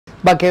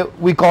but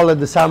we call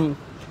it some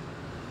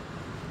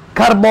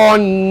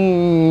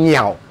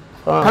carbonara.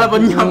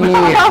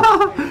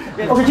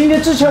 OK， 今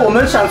天之前我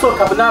们想做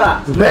carbonara，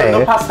 没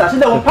有 pasta， 现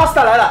在我们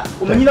pasta 来了，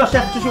我们一道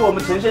chef 继续我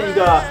们呈现一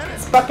个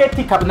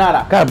spaghetti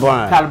carbonara，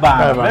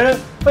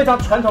 非常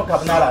传统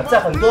carbonara， 在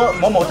很多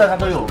某某站上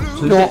都有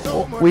呈现。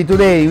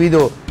Today we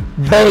do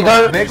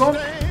bacon.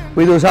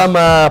 We do some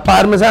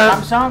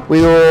parmesan. We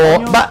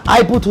do, but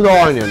I put the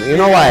onion. You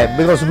know why?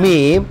 Because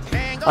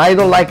I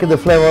don't like the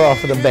flavor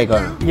of the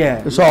bacon.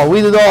 Yeah. So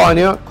we do the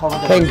onion.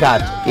 Can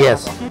cut.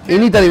 Yes.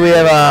 In Italy we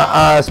have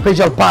a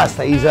special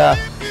pasta. It's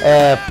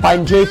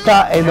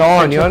pancetta and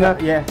onion.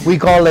 Yeah. We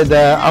call it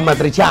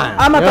amatriciana.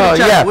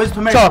 Amatriciana with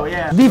tomato. So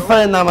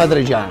different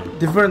amatriciana.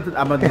 Different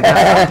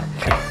amatriciana.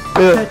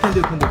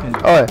 Can do.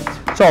 Okay.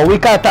 So we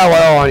cut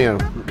our onion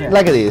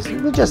like this.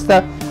 Just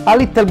a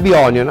little bit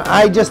onion.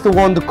 I just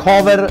want to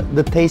cover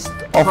the taste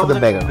of the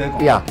bacon.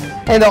 Yeah.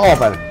 And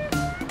open.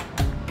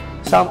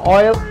 Some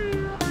oil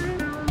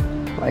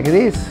like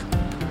this.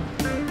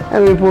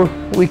 And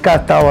we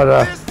cut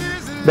our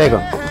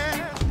bacon.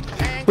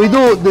 We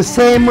do the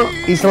same.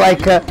 It's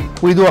like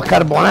we do a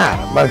carbonara,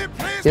 but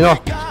you know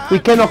we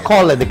cannot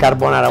call it the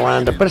carbonara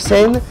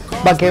 100%,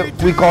 but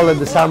we call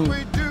it some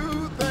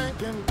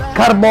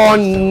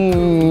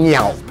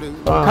carbonara.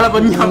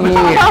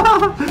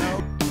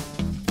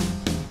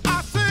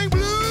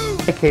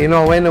 Okay, you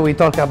know, when we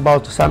talk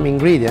about some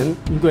ingredient,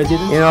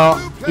 you know,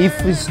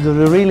 if it's the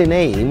real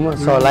name,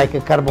 so like a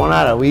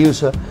carbonara, we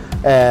use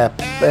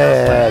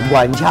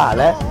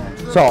guanciale.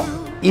 So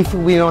if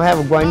we don't have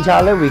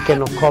guanciale, we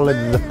cannot call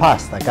it the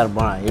pasta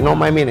carbonara. You know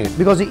my meaning?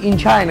 Because in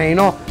China, you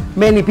know,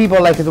 many people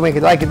like to make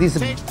it like this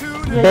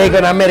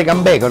bacon,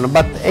 American bacon,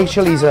 but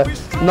actually it's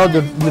not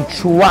the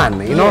true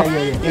one. You know,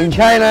 in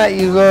China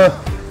is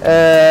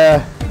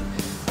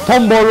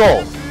tombo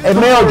roll.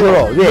 没有猪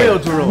肉，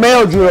没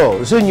有猪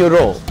肉，是牛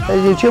肉。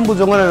全部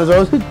中国人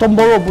说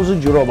tombo肉不是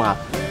猪肉嘛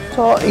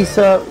 ，so it's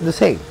the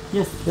same.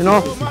 Yes. You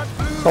know,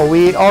 so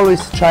we always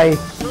try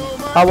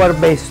our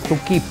best to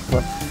keep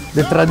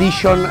the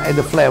tradition and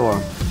the flavor.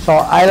 So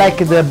I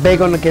like the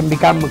bacon can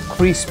become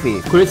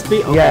crispy.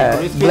 Crispy. Okay, yeah,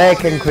 crispy.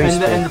 Black and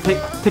crispy. And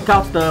take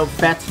out the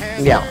fat.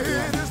 Yeah.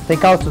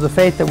 Take out the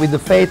fat. With the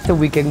fat,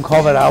 we can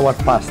cover our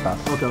pasta.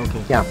 Okay.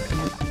 Yeah.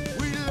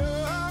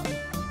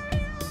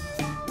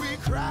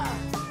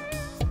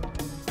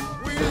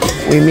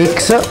 We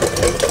mix a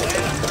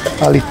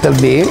little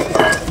bit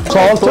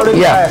salt,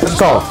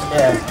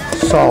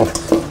 salt,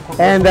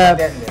 and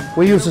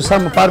we use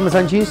some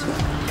Parmesan cheese.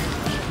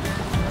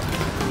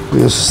 We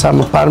use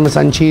some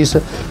Parmesan cheese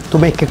to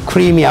make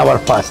creamy our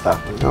pasta.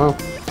 You know?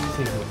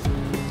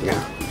 Yeah.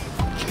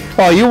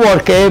 Oh, you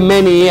work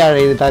many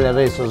years in Italian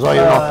restaurants, so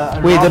you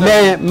know, with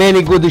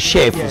many good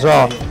chefs.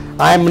 So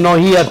I'm not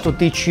here to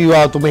teach you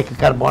how to make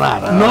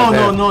carbonara. No.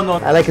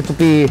 I like to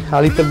put a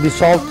little bit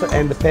salt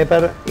and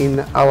pepper in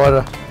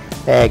our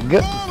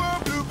egg.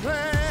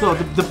 So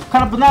the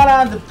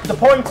carbonara, the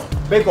point,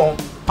 bacon,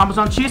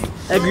 Parmesan cheese,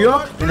 egg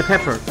yolk, and the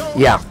pepper.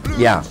 Yeah.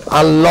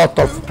 A lot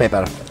of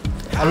pepper.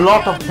 A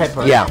lot of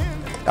pepper. Yeah.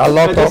 A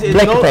lot of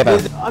black pepper.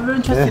 I'm very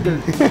interested in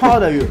how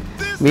old are you?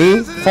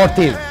 Me?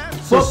 14.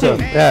 14?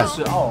 Yeah.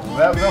 Oh,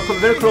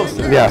 very close.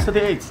 Yeah.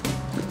 38.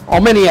 How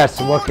many years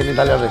work in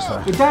Italian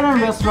restaurant? Italian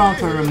restaurant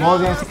for more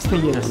than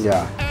 16 years.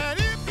 Yeah.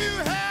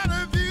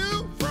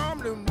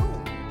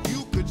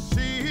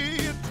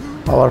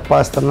 Our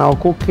pasta now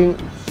cooking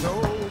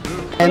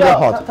and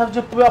hot. 他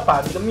就不要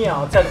把这个面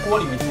啊在锅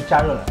里面去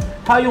加热了，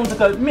他用这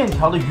个面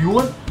条的余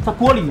温在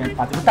锅里面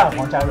把这个蛋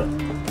黄加热。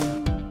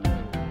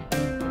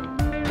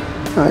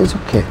It's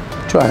okay.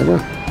 Cioè,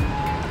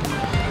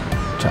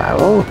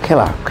 che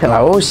la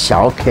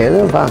小 che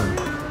ne fa.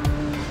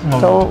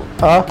 So,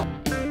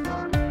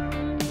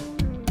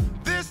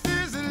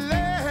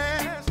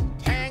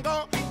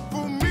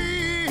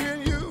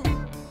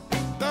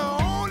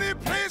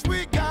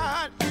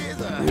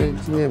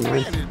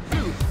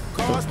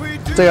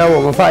这个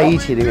我们放一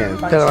起里面，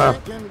对了吗？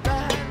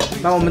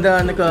把我们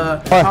的那个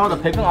烧好的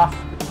培根啊，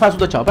快速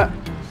的搅拌。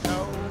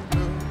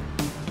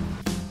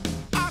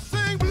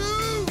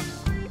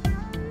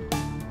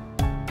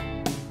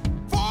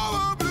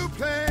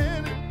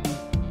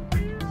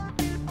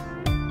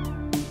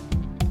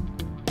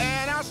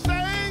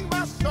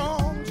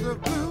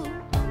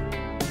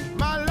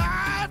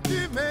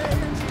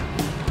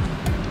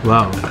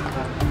哇哦！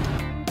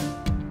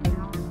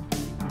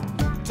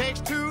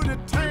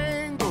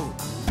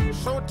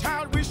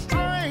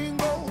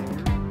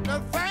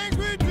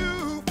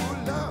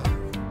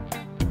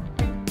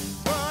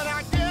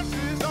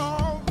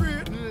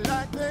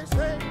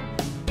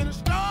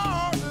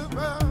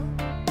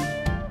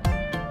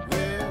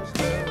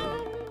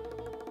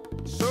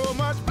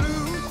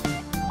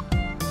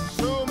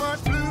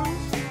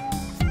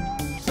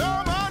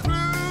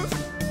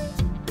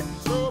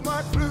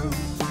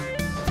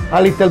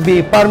 A little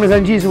bit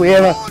Parmesan cheese. We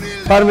have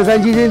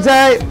Parmesan cheese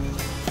inside.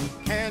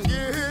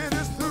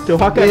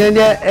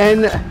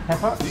 And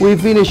we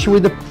finish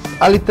with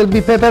a little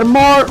bit pepper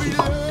more,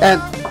 and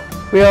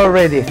we are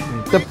ready.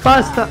 The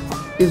pasta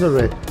It's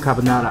already.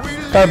 carbonara.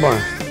 Carbon.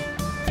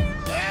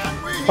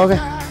 Okay.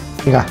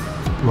 你看。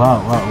Wow,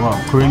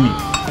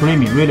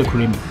 creamy, really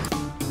creamy.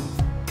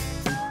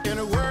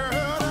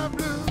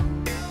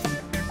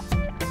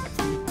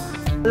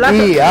 1、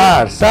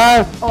2、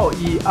3。哦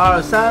，1、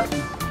2、3。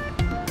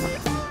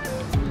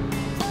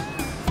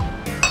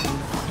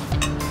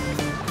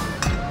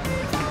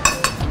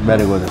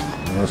Very good.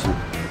 Awesome.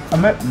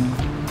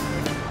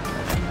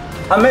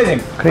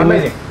 Amazing. Creamy.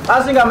 Amazing.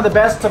 I think I'm the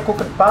best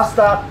cook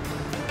pasta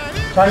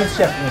Chinese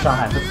chef in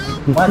Shanghai.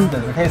 Once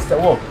the taste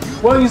work.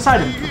 When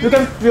inside, you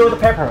can feel the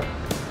pepper.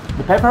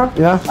 The pepper.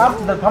 Yeah.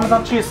 After the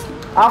Parmesan cheese,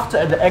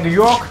 after the egg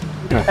yolk,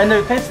 Yeah. and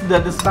you taste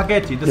the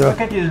spaghetti. The Yeah.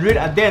 spaghetti is really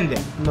al dente.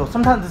 No,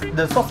 sometimes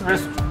the sauce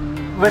is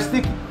very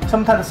sticky.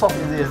 Sometimes the sauce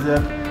is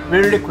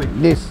very liquid.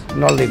 This,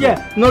 not liquid. Yeah,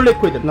 no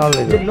liquid. No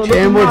liquid. No,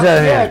 전부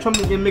yeah, 잘해.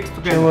 전부 mixed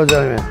together. 전부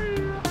잘해.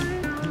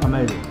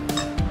 Amazing.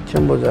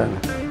 전부 잘해.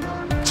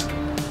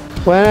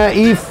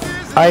 If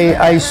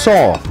I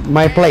saw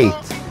my plate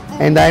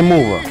and I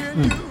move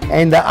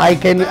and I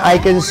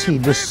can see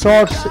the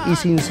sauce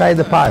is inside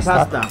the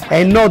pasta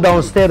and not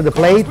downstairs the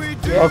plate,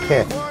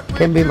 okay,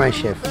 can be my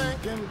chef.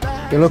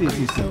 You look.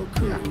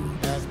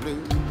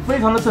 非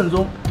常的正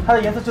宗，它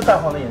的颜色就淡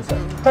黄的颜色。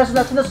但是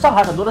呢，真的上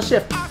海很多的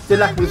chef they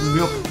like with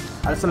milk,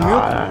 some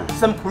milk,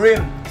 some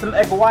cream, some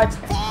egg white.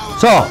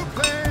 So,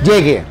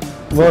 Jacky,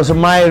 was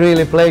my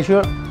really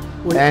pleasure,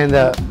 and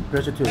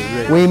Pleasure too.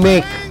 we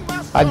make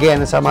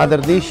again some other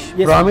dish.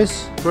 Yes.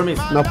 Promise? Promise.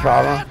 No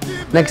problem.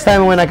 Next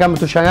time when I come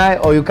to Shanghai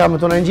or you come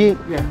to Nanjing,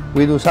 Yeah.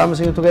 we do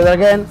something together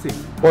again. See.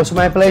 Was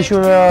my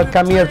pleasure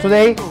come here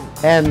today,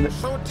 and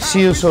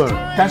see you soon.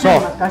 感谢你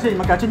们，感谢你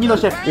们，感谢 Nino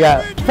chef.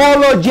 Yeah,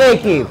 follow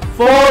Jacky,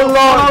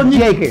 follow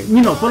Jacky.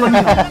 Nino, follow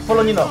Nino,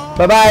 follow Nino.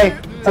 Bye bye.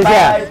 拜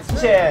拜，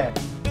谢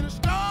谢。